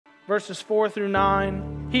verses 4 through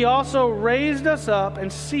 9. He also raised us up and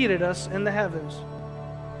seated us in the heavens,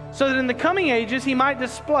 so that in the coming ages he might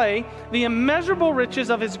display the immeasurable riches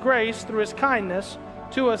of his grace through his kindness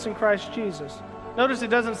to us in Christ Jesus. Notice it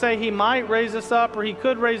doesn't say he might raise us up, or he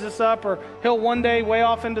could raise us up, or he'll one day way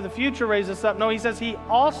off into the future raise us up. No, he says he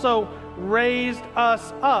also raised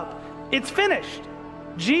us up. It's finished.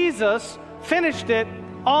 Jesus finished it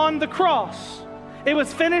on the cross. It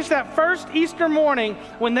was finished that first Easter morning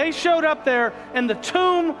when they showed up there and the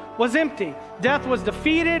tomb was empty. Death was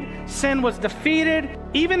defeated, sin was defeated.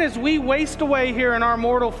 Even as we waste away here in our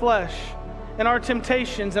mortal flesh, in our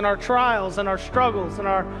temptations and our trials and our struggles and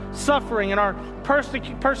our suffering and our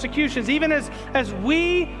persecutions, even as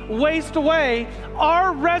we waste away,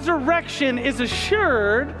 our resurrection is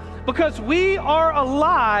assured because we are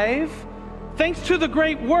alive thanks to the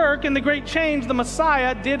great work and the great change the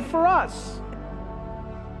Messiah did for us.